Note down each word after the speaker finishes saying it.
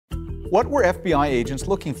What were FBI agents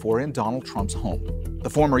looking for in Donald Trump's home? The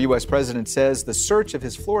former U.S. president says the search of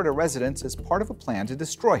his Florida residence is part of a plan to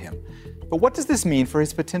destroy him. But what does this mean for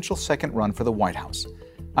his potential second run for the White House?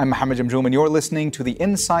 I'm Mohammed Jamjoom, and you're listening to the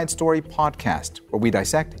Inside Story podcast, where we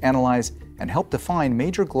dissect, analyze, and help define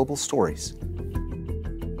major global stories.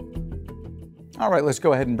 All right, let's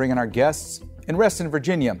go ahead and bring in our guests. In Reston,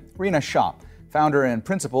 Virginia, Rina Shah, founder and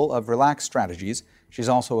principal of Rilax Strategies. She's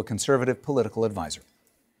also a conservative political advisor.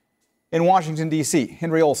 In Washington, D.C.,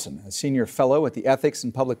 Henry Olsen, a senior fellow at the Ethics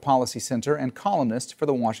and Public Policy Center and columnist for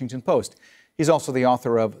The Washington Post. He's also the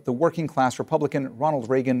author of The Working Class Republican, Ronald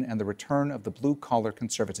Reagan and the Return of the Blue-Collar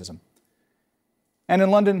Conservatism. And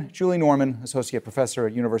in London, Julie Norman, associate professor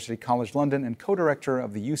at University College London and co-director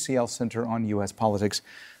of the UCL Center on U.S. Politics.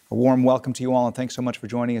 A warm welcome to you all, and thanks so much for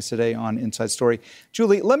joining us today on Inside Story.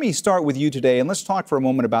 Julie, let me start with you today, and let's talk for a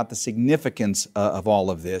moment about the significance of all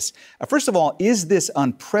of this. First of all, is this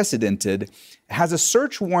unprecedented? Has a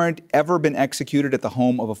search warrant ever been executed at the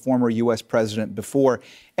home of a former U.S. president before?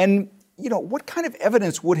 And, what kind of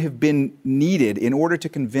evidence would have been needed in order to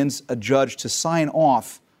convince a judge to sign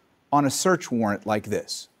off on a search warrant like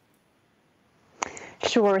this?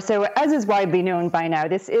 Sure. So as is widely known by now,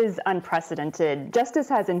 this is unprecedented. Justice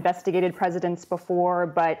has investigated presidents before,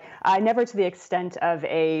 but never to the extent of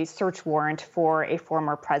a search warrant for a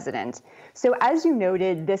former president. So as you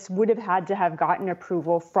noted, this would have had to have gotten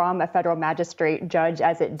approval from a federal magistrate judge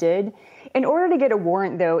as it did. In order to get a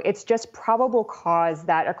warrant, though, it's just probable cause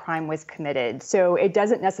that a crime was committed. So it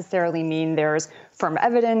doesn't necessarily mean there's firm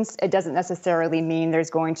evidence. It doesn't necessarily mean there's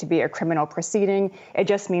going to be a criminal proceeding. It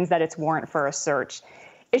just means that it's warrant for a search.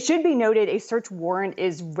 It should be noted a search warrant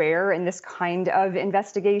is rare in this kind of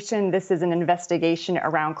investigation. This is an investigation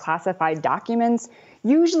around classified documents.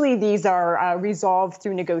 Usually these are resolved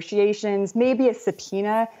through negotiations, maybe a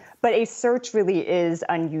subpoena, but a search really is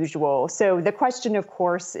unusual. So the question, of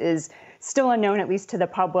course, is still unknown, at least to the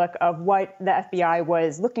public, of what the FBI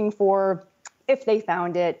was looking for, if they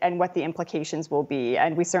found it, and what the implications will be.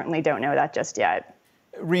 And we certainly don't know that just yet.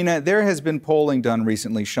 Rina, there has been polling done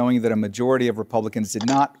recently showing that a majority of Republicans did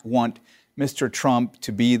not want Mr. Trump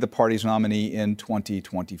to be the party's nominee in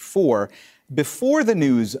 2024. Before the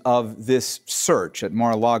news of this search at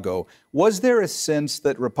Mar-a-Lago, was there a sense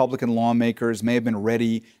that Republican lawmakers may have been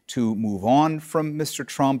ready to move on from Mr.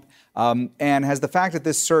 Trump? And has the fact that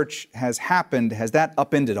this search has happened, has that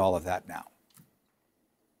upended all of that now?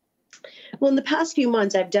 Well, in the past few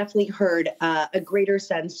months, I've definitely heard a greater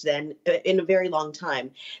sense than in a very long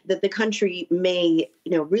time that the country may,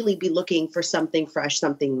 really be looking for something fresh,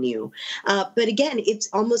 something new. But again, it's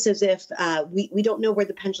almost as if we don't know where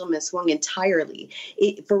the pendulum has swung entirely.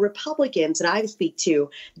 For Republicans that I speak to,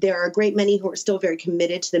 there are a great many who are still very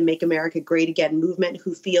committed to the Make America Great Again movement,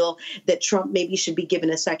 who feel that Trump maybe should be given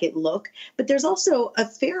a second look. But there's also a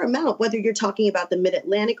fair amount, whether you're talking about the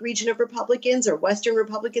Mid-Atlantic region of Republicans or Western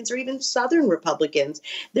Republicans or even Southern Republicans,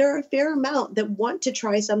 there are a fair amount that want to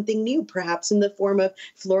try something new, perhaps in the form of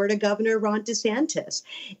Florida Governor Ron DeSantis.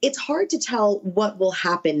 It's hard to tell what will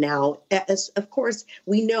happen now, as, of course,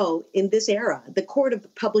 we know in this era, the court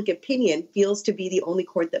of public opinion feels to be the only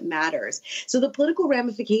court that matters. So the political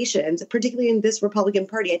ramifications, particularly in this Republican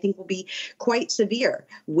Party, I think will be quite severe.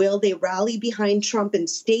 Will they rally behind Trump and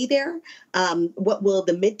stay there? What will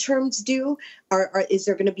the midterms do? Is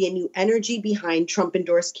there going to be a new energy behind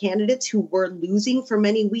Trump-endorsed candidates who were losing for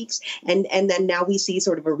many weeks, and then now we see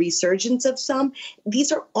sort of a resurgence of some?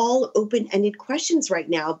 These are all open-ended questions right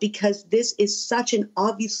now because this is such an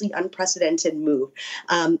obviously unprecedented move.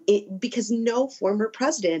 Because no former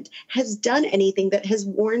president has done anything that has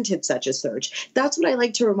warranted such a search. That's what I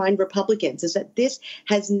like to remind Republicans, is that this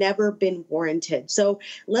has never been warranted. So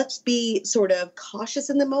let's be sort of cautious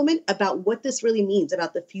in the moment about what this really means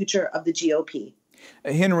about the future of the GOP.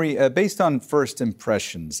 Henry, based on first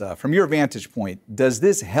impressions, from your vantage point, does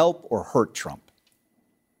this help or hurt Trump?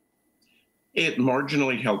 It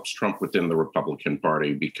marginally helps Trump within the Republican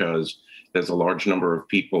Party because there's a large number of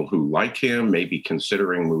people who like him, maybe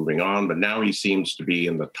considering moving on, but now he seems to be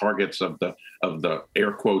in the targets of the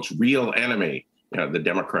air quotes real enemy, the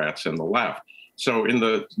Democrats and the left. So in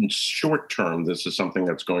the short term, this is something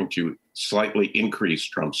that's going to slightly increase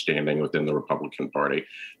Trump's standing within the Republican Party.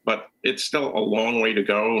 But it's still a long way to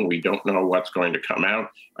go, and we don't know what's going to come out.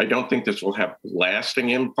 I don't think this will have lasting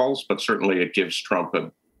impulse, but certainly it gives Trump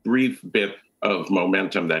a brief bit of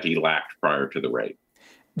momentum that he lacked prior to the raid.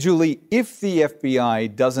 Julie, if the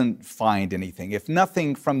FBI doesn't find anything, if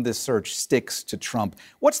nothing from this search sticks to Trump,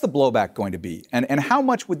 what's the blowback going to be? And how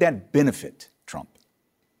much would that benefit Trump?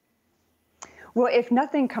 Well, if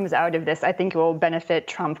nothing comes out of this, I think it will benefit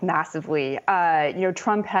Trump massively.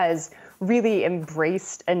 Trump has really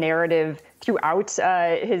embraced a narrative throughout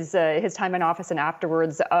his time in office and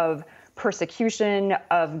afterwards of persecution,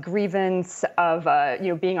 of grievance, of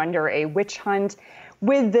being under a witch hunt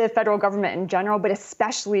with the federal government in general, but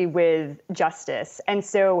especially with justice. And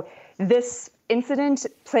so this incident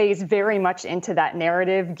plays very much into that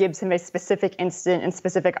narrative, gives him a specific incident and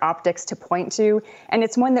specific optics to point to. And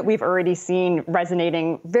it's one that we've already seen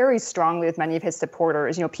resonating very strongly with many of his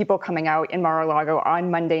supporters. People coming out in Mar-a-Lago on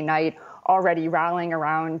Monday night, already rallying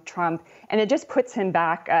around Trump. And it just puts him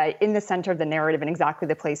back in the center of the narrative and exactly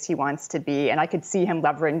the place he wants to be. And I could see him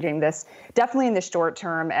leveraging this definitely in the short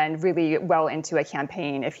term and really well into a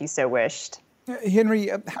campaign if he so wished. Henry,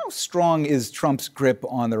 how strong is Trump's grip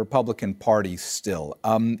on the Republican Party still?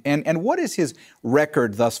 And what is his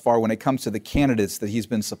record thus far when it comes to the candidates that he's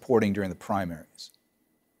been supporting during the primaries?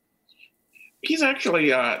 He's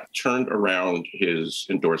actually turned around his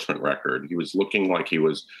endorsement record. He was looking like he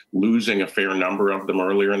was losing a fair number of them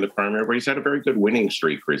earlier in the primary, but he's had a very good winning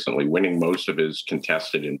streak recently, winning most of his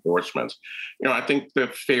contested endorsements. I think the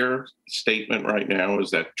fair statement right now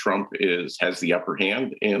is that Trump has the upper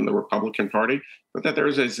hand in the Republican Party, but that there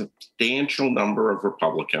is a substantial number of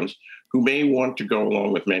Republicans who may want to go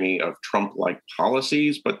along with many of Trump-like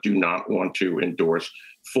policies, but do not want to endorse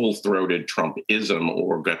full-throated Trumpism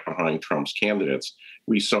or get behind Trump's candidates.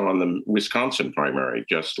 We saw in the Wisconsin primary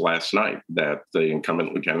just last night that the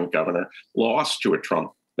incumbent lieutenant governor lost to a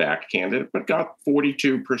Trump-backed candidate, but got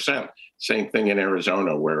 42%. Same thing in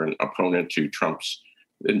Arizona, where an opponent to Trump's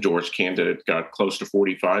endorsed candidate got close to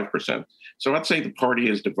 45%. So I'd say the party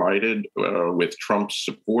is divided with Trump's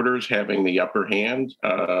supporters having the upper hand,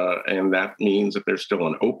 and that means that there's still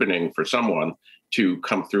an opening for someone to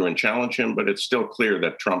come through and challenge him, but it's still clear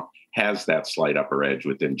that Trump has that slight upper edge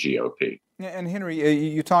within GOP. And Henry,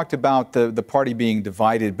 you talked about the party being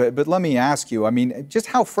divided, but let me ask you, just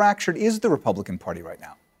how fractured is the Republican Party right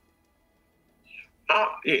now?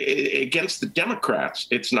 Against the Democrats,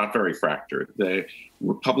 it's not very fractured. The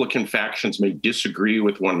Republican factions may disagree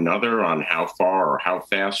with one another on how far or how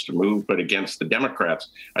fast to move, but against the Democrats,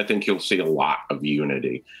 I think you'll see a lot of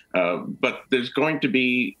unity. But there's going to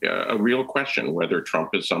be a real question whether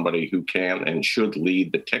Trump is somebody who can and should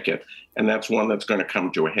lead the ticket, and that's one that's going to come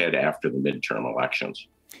to a head after the midterm elections.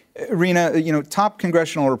 Rina, top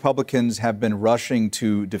congressional Republicans have been rushing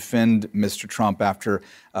to defend Mr. Trump after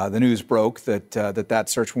the news broke that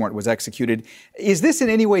search warrant was executed. Is this in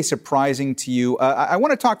any way surprising to you? I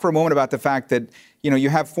want to talk for a moment about the fact that, you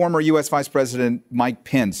have former U.S. Vice President Mike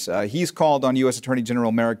Pence. He's called on U.S. Attorney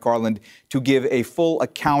General Merrick Garland to give a full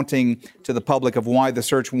accounting to the public of why the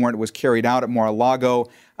search warrant was carried out at Mar-a-Lago.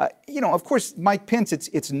 Of course, Mike Pence,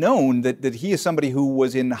 it's known that he is somebody who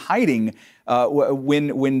was in hiding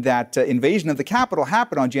when that invasion of the Capitol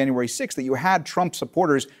happened on January 6th, that you had Trump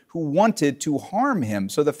supporters who wanted to harm him.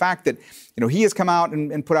 So the fact that, he has come out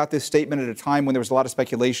and put out this statement at a time when there was a lot of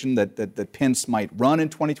speculation that Pence might run in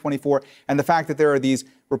 2024, and the fact that there are these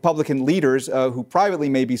Republican leaders who privately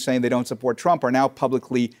may be saying they don't support Trump are now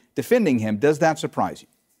publicly defending him. Does that surprise you?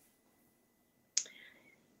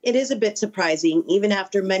 It is a bit surprising, even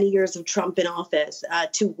after many years of Trump in office,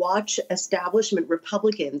 to watch establishment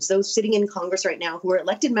Republicans, those sitting in Congress right now who are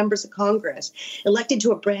elected members of Congress, elected to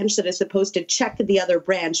a branch that is supposed to check the other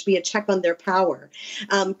branch, be a check on their power,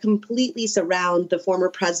 completely surround the former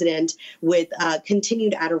president with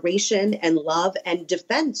continued adoration and love and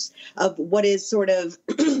defense of what is sort of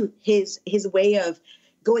his way of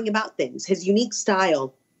going about things, his unique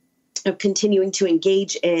style of continuing to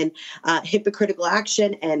engage in hypocritical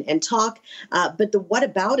action and talk, but the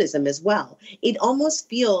whataboutism as well. It almost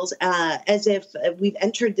feels as if we've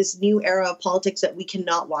entered this new era of politics that we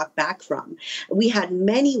cannot walk back from. We had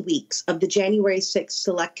many weeks of the January 6th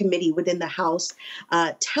Select Committee within the House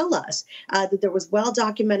tell us that there was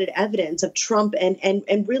well-documented evidence of Trump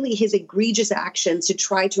and really his egregious actions to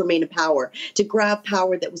try to remain in power, to grab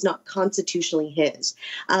power that was not constitutionally his.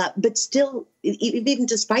 But still, even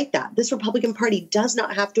despite that, this Republican Party does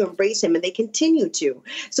not have to embrace him, and they continue to.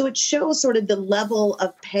 So it shows sort of the level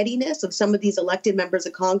of pettiness of some of these elected members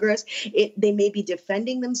of Congress. They may be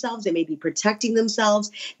defending themselves. They may be protecting themselves.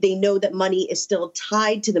 They know that money is still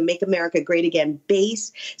tied to the Make America Great Again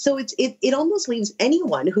base. So it almost leaves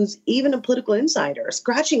anyone who's even a political insider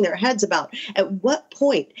scratching their heads about at what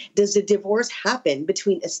point does the divorce happen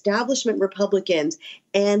between establishment Republicans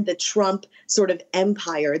and the Trump sort of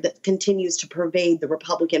empire that continues to pervade the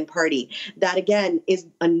Republican Party? That, again, is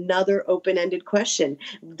another open-ended question.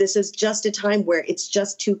 This is just a time where it's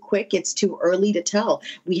just too quick. It's too early to tell.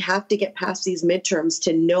 We have to get past these midterms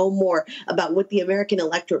to know more about what the American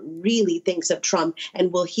electorate really thinks of Trump,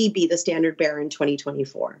 and will he be the standard bearer in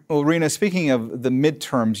 2024? Well, Rina, speaking of the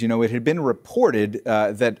midterms, it had been reported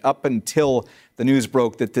that up until the news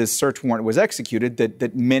broke that this search warrant was executed,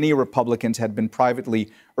 that many Republicans had been privately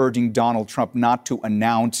urging Donald Trump not to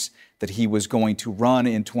announce that he was going to run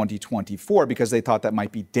in 2024 because they thought that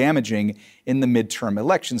might be damaging in the midterm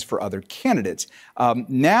elections for other candidates.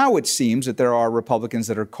 Now it seems that there are Republicans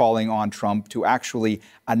that are calling on Trump to actually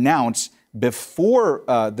announce before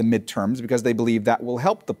the midterms because they believe that will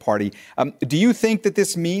help the party. Do you think that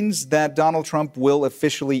this means that Donald Trump will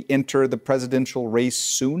officially enter the presidential race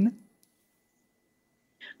soon?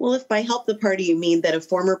 Well, if by help the party you mean that a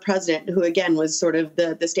former president who, again, was sort of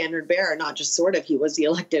the standard bearer, not just sort of, he was the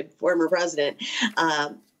elected former president,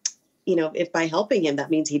 if by helping him, that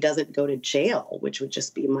means he doesn't go to jail, which would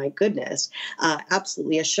just be, my goodness,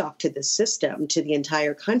 absolutely a shock to the system, to the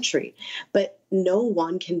entire country. But no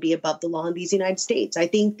one can be above the law in these United States. I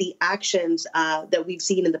think the actions that we've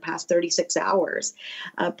seen in the past 36 hours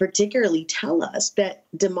particularly tell us that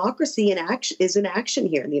democracy is in action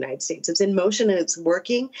here in the United States. It's in motion and it's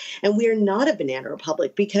working. And we are not a banana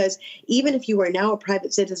republic, because even if you are now a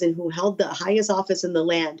private citizen who held the highest office in the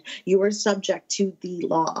land, you are subject to the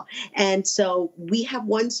law. And so we have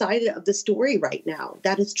one side of the story right now.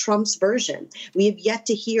 That is Trump's version. We have yet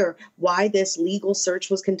to hear why this legal search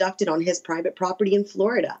was conducted on his private property in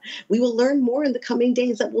Florida. We will learn more in the coming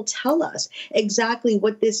days that will tell us exactly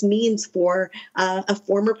what this means for a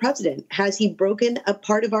former president. Has he broken a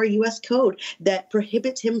part of our U.S. code that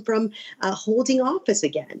prohibits him from holding office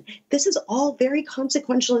again? This is all very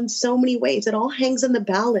consequential in so many ways. It all hangs in the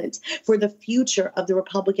balance for the future of the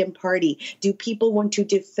Republican Party. Do people want to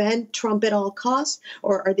defend Trump at all costs,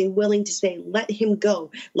 or are they willing to say, let him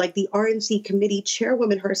go, like the RNC committee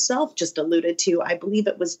chairwoman herself just alluded to? I believe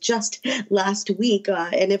it was just last week,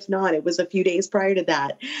 and if not, it was a few days prior to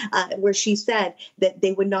that, where she said that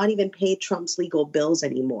they would not even pay Trump's legal bills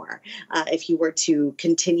anymore if he were to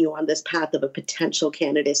continue on this path of a potential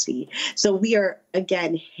candidacy. So we are,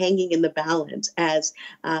 again, hanging in the balance as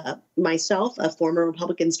myself, a former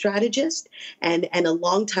Republican strategist and a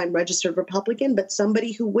longtime registered Republican, but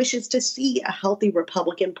somebody who wishes to see a healthy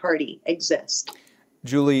Republican Party exist.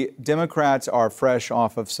 Julie, Democrats are fresh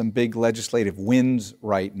off of some big legislative wins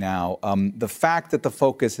right now. The fact that the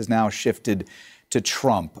focus has now shifted to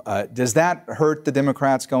Trump, does that hurt the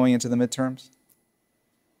Democrats going into the midterms?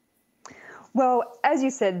 Well, as you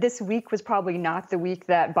said, this week was probably not the week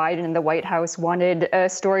that Biden and the White House wanted a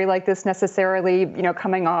story like this necessarily,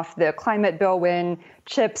 coming off the climate bill win,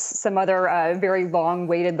 CHIPS, some other very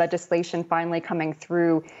long-awaited legislation finally coming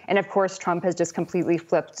through. And of course, Trump has just completely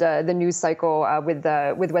flipped the news cycle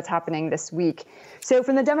with what's happening this week. So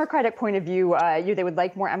from the Democratic point of view, they would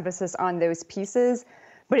like more emphasis on those pieces.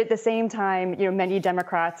 But at the same time, many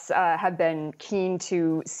Democrats have been keen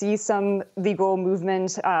to see some legal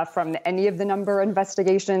movement from any of the number of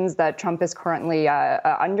investigations that Trump is currently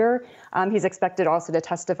under. He's expected also to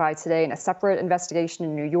testify today in a separate investigation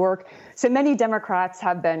in New York. So many Democrats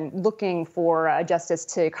have been looking for justice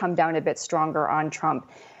to come down a bit stronger on Trump.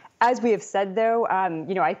 As we have said, though,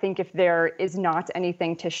 I think if there is not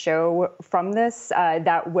anything to show from this,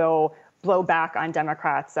 that will blow back on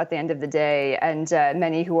Democrats at the end of the day. And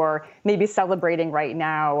many who are maybe celebrating right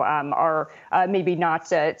now are maybe not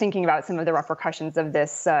thinking about some of the repercussions of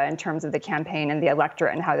this in terms of the campaign and the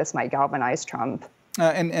electorate and how this might galvanize Trump.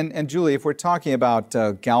 And Julie, if we're talking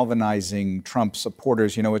about galvanizing Trump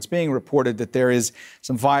supporters, it's being reported that there is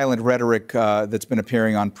some violent rhetoric that's been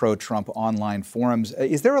appearing on pro-Trump online forums.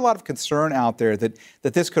 Is there a lot of concern out there that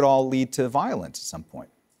this could all lead to violence at some point?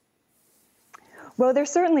 Well, there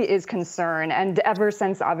certainly is concern. And ever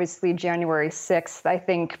since, obviously, January 6th, I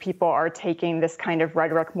think people are taking this kind of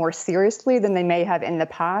rhetoric more seriously than they may have in the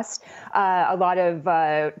past. A lot of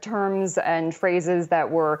terms and phrases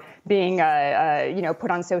that were being,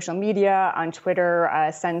 put on social media, on Twitter,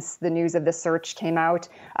 since the news of the search came out,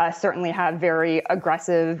 certainly have very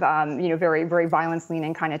aggressive, very, very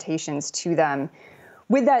violence-leaning connotations to them.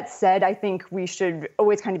 With that said, I think we should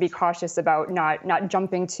always kind of be cautious about not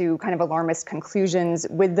jumping to kind of alarmist conclusions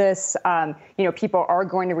with this. People are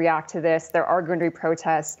going to react to this. There are going to be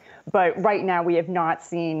protests. But right now, we have not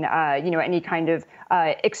seen, any kind of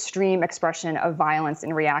extreme expression of violence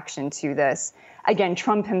in reaction to this. again,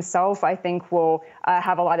 Trump himself, I think, will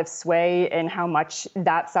have a lot of sway in how much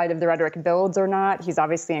that side of the rhetoric builds or not. He's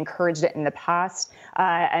obviously encouraged it in the past,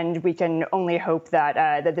 and we can only hope that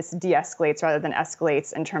that this de-escalates rather than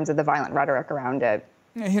escalates in terms of the violent rhetoric around it.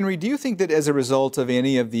 Henry, do you think that as a result of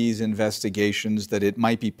any of these investigations that it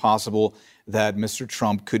might be possible that Mr.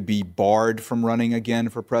 Trump could be barred from running again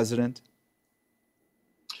for president?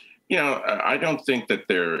 I don't think that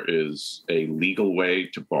there is a legal way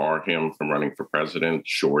to bar him from running for president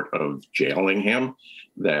short of jailing him,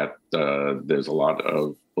 that there's a lot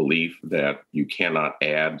of belief that you cannot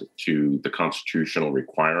add to the constitutional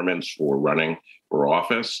requirements for running for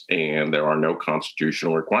office, and there are no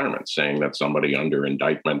constitutional requirements saying that somebody under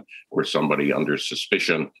indictment or somebody under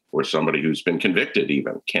suspicion or somebody who's been convicted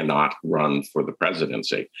even cannot run for the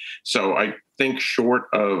presidency. So I think short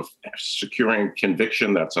of securing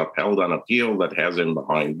conviction that's upheld on appeal that has him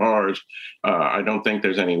behind bars, I don't think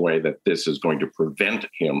there's any way that this is going to prevent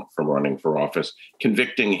him from running for office.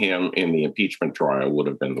 Convicting him in the impeachment trial would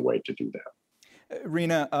have been the way to do that.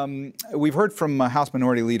 Rina, we've heard from House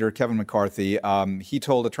Minority Leader Kevin McCarthy. He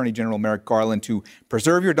told Attorney General Merrick Garland to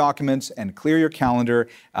preserve your documents and clear your calendar.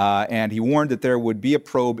 And he warned that there would be a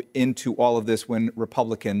probe into all of this when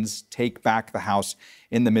Republicans take back the House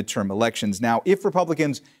in the midterm elections. Now, if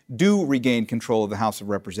Republicans do regain control of the House of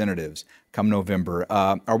Representatives come November,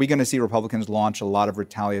 are we going to see Republicans launch a lot of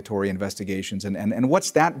retaliatory investigations? And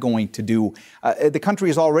what's that going to do? The country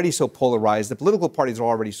is already so polarized. The political parties are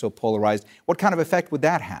already so polarized. What kind of effect would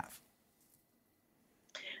that have?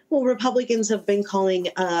 Well, Republicans have been calling,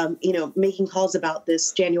 making calls about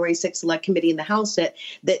this January 6th Select Committee in the House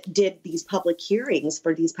that did these public hearings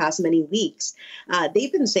for these past many weeks.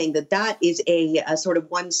 They've been saying that is a sort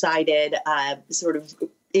of one-sided sort of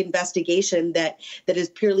investigation that is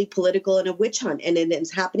purely political and a witch hunt, and it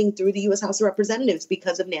is happening through the U.S. House of Representatives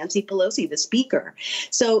because of Nancy Pelosi, the Speaker.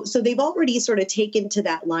 So they've already sort of taken to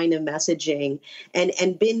that line of messaging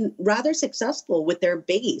and been rather successful with their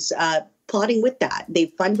base. Plotting with that.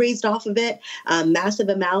 They've fundraised off of it, massive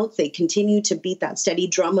amounts. They continue to beat that steady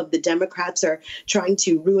drum of the Democrats are trying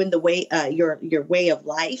to ruin the way your way of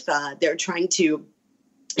life. They're trying to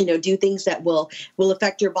do things that will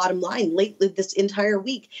affect your bottom line. Lately, this entire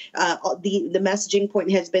week, the messaging point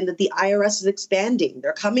has been that the IRS is expanding.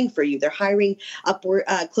 They're coming for you. They're hiring upward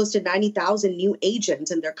close to 90,000 new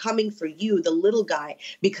agents, and they're coming for you, the little guy,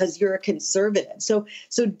 because you're a conservative. So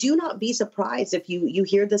do not be surprised if you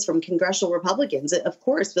hear this from congressional Republicans. Of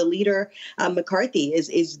course, the leader McCarthy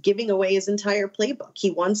is giving away his entire playbook.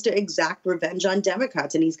 He wants to exact revenge on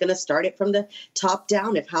Democrats, and he's going to start it from the top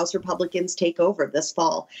down if House Republicans take over this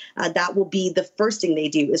fall. That will be the first thing they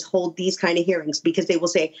do, is hold these kind of hearings, because they will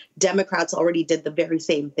say Democrats already did the very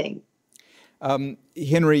same thing.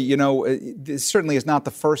 Henry, this certainly is not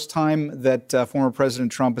the first time that former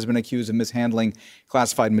President Trump has been accused of mishandling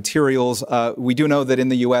classified materials. We do know that in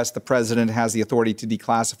the U.S., the president has the authority to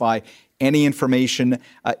declassify any information.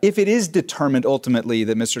 If it is determined ultimately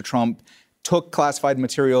that Mr. Trump took classified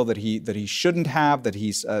material that he shouldn't have, that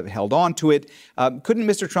he's held on to it, couldn't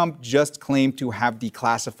Mr. Trump just claim to have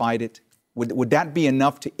declassified it? Would that be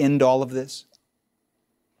enough to end all of this?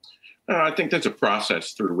 I think there's a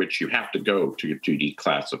process through which you have to go to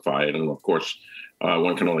declassify it. And of course,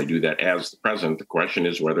 one can only do that as the president. The question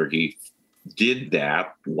is whether he did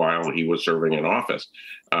that while he was serving in office.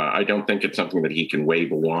 I don't think it's something that he can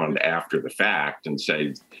wave a wand after the fact and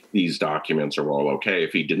say these documents are all okay.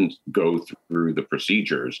 If he didn't go through the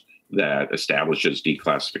procedures that establishes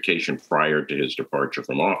declassification prior to his departure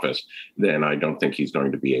from office, then I don't think he's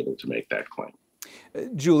going to be able to make that claim.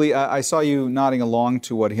 Julie, I saw you nodding along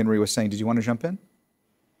to what Henry was saying. Did you want to jump in?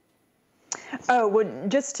 Oh, well,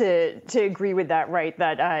 just to agree with that, right,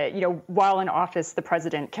 that, while in office, the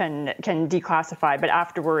president can declassify, but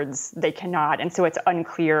afterwards they cannot. And so it's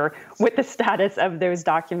unclear what the status of those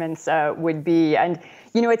documents would be. And,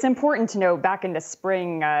 it's important to know back in the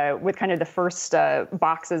spring with kind of the first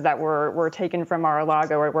boxes that were taken from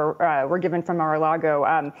Mar-a-Lago or were given from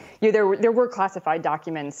Mar-a-Lago, there were classified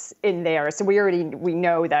documents in there. So we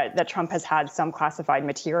know that Trump has had some classified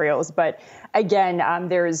materials. But again,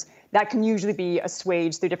 that can usually be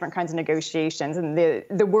assuaged through different kinds of negotiations. And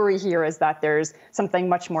the worry here is that there's something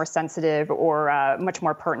much more sensitive or much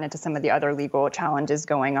more pertinent to some of the other legal challenges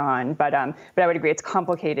going on. But I would agree it's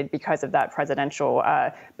complicated because of that presidential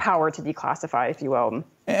power to declassify, if you will.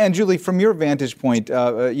 And Julie, from your vantage point,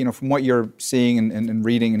 from what you're seeing and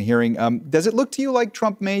reading and hearing, does it look to you like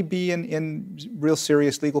Trump may be in real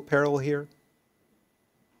serious legal peril here?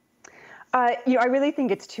 I really think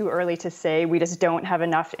it's too early to say. We just don't have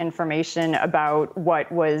enough information about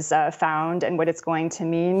what was found and what it's going to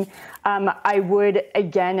mean. I would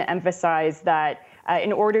again emphasize that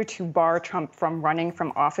in order to bar Trump from running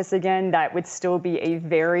from office again, that would still be a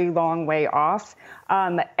very long way off.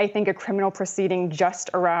 I think a criminal proceeding just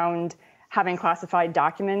around having classified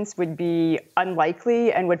documents would be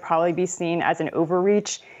unlikely and would probably be seen as an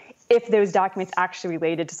overreach. If those documents actually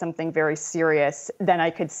related to something very serious, then I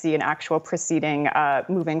could see an actual proceeding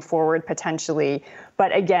moving forward potentially.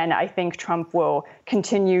 But again, I think Trump will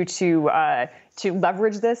continue to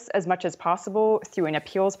leverage this as much as possible through an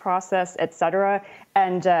appeals process, et cetera.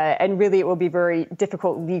 And really, it will be very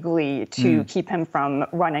difficult legally to keep him from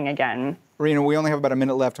running again. Rina, we only have about a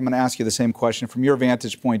minute left. I'm going to ask you the same question. From your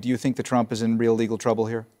vantage point, do you think that Trump is in real legal trouble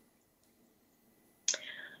here?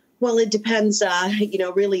 Well, it depends,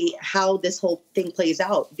 really how this whole thing plays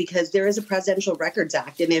out, because there is a Presidential Records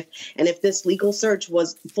Act. And if this legal search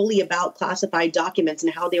was fully about classified documents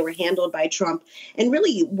and how they were handled by Trump and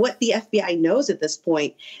really what the FBI knows at this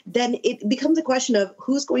point, then it becomes a question of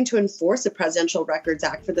who's going to enforce the Presidential Records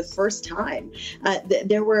Act for the first time.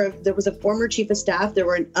 There was a former chief of staff. There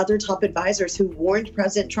were other top advisors who warned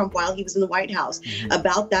President Trump while he was in the White House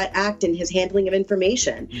about that act and his handling of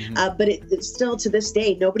information. But it's still to this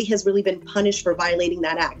day, nobody has really been punished for violating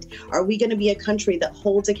that act. Are we going to be a country that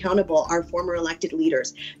holds accountable our former elected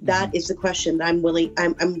leaders? That is the question that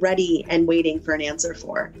I'm ready and waiting for an answer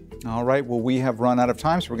for. All right. Well, we have run out of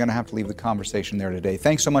time, so we're going to have to leave the conversation there today.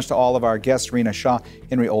 Thanks so much to all of our guests, Rina Shah,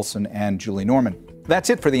 Henry Olsen, and Julie Norman. That's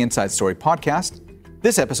it for the Inside Story podcast.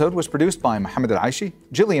 This episode was produced by Mohammed Aishi,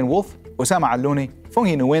 Jillian Wolf, Osama Alouni,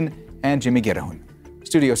 Fungi Nguyen, and Jimmy Gerahun.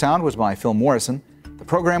 Studio sound was by Phil Morrison. The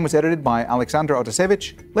program was edited by Alexander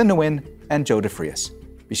Otasevich, Lynn Nguyen, and Joe DeFrias.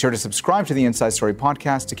 Be sure to subscribe to the Inside Story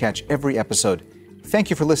podcast to catch every episode. Thank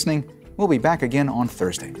you for listening. We'll be back again on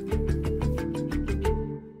Thursday.